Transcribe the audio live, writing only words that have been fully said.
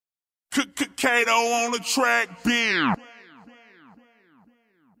Kato on the track, beer.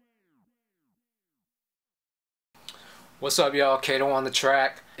 What's up, y'all? Kato on the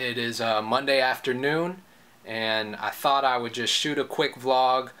track. It is Monday afternoon, and I thought I would just shoot a quick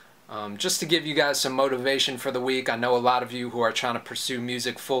vlog just to give you guys some motivation for the week. I know a lot of you who are trying to pursue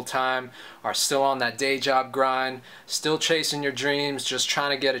music full-time are still on that day job grind, still chasing your dreams, just trying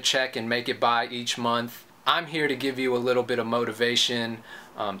to get a check and make it by each month. I'm here to give you a little bit of motivation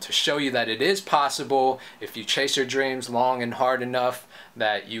to show you that it is possible if you chase your dreams long and hard enough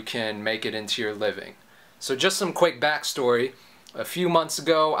that you can make it into your living. So just some quick backstory. A few months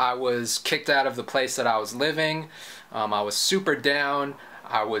ago, I was kicked out of the place that I was living. I was super down.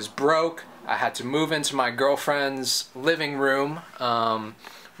 I was broke. I had to move into my girlfriend's living room,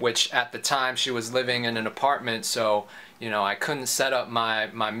 which at the time she was living in an apartment, so I couldn't set up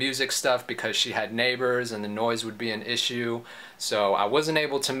my music stuff because she had neighbors and the noise would be an issue. So I wasn't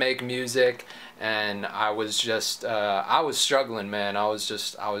able to make music, and I was just I was struggling, man. I was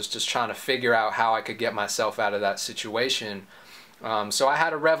just trying to figure out how I could get myself out of that situation. So I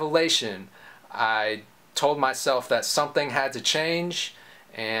had a revelation. I told myself that something had to change,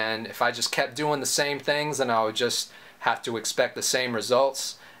 and if I just kept doing the same things, then I would just have to expect the same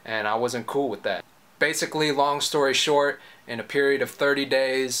results, and I wasn't cool with that. Basically, long story short, in a period of 30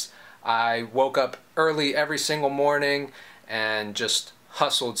 days, I woke up early every single morning and just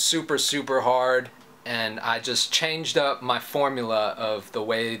hustled super hard, and I just changed up my formula of the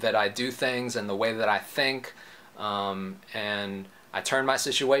way that I do things and the way that I think, and I turned my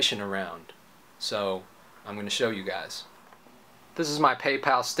situation around. So I'm going to show you guys. This is my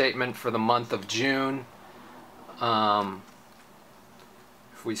PayPal statement for the month of June. If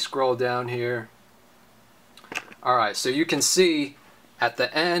we scroll down here, alright, so you can see at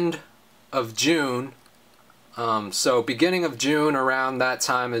the end of June, so beginning of June, around that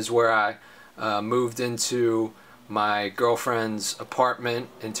time is where I moved into my girlfriend's apartment,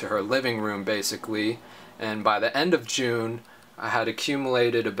 into her living room basically, and by the end of June I had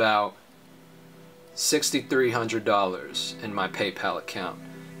accumulated about $6,300 in my PayPal account.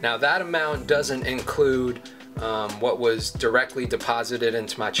 Now that amount doesn't include what was directly deposited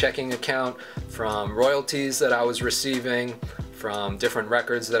into my checking account from royalties that I was receiving from different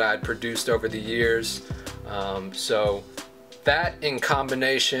records that I had produced over the years. So that, in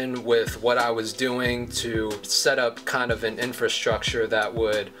combination with what I was doing to set up kind of an infrastructure that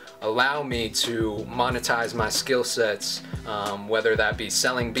would allow me to monetize my skill sets, whether that be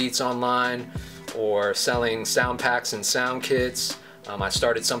selling beats online or selling sound packs and sound kits. I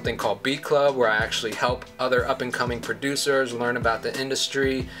started something called Beat Club, where I actually help other up-and-coming producers learn about the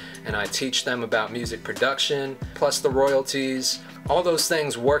industry, and I teach them about music production, plus the royalties. All those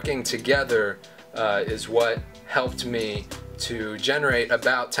things working together is what helped me to generate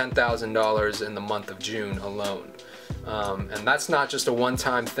about $10,000 in the month of June alone. And that's not just a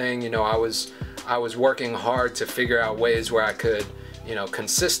one-time thing. I was working hard to figure out ways where I could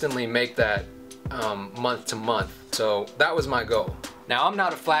consistently make that month to month. So that was my goal. Now, I'm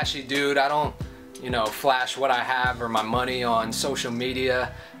not a flashy dude. I don't flash what I have or my money on social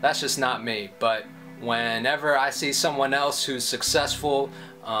media. That's just not me. But whenever I see someone else who's successful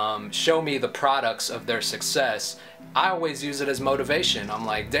show me the products of their success, I always use it as motivation. I'm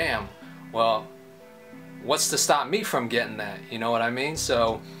like, damn, well, what's to stop me from getting that? You know what I mean?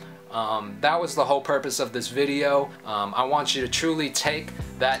 So that was the whole purpose of this video. I want you to truly take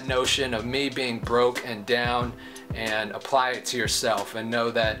that notion of me being broke and down and apply it to yourself, and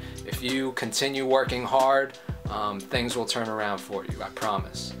know that if you continue working hard, things will turn around for you, I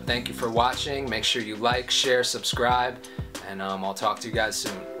promise. Thank you for watching. Make sure you like, share, subscribe, and I'll talk to you guys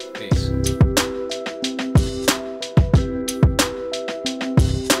soon. Peace.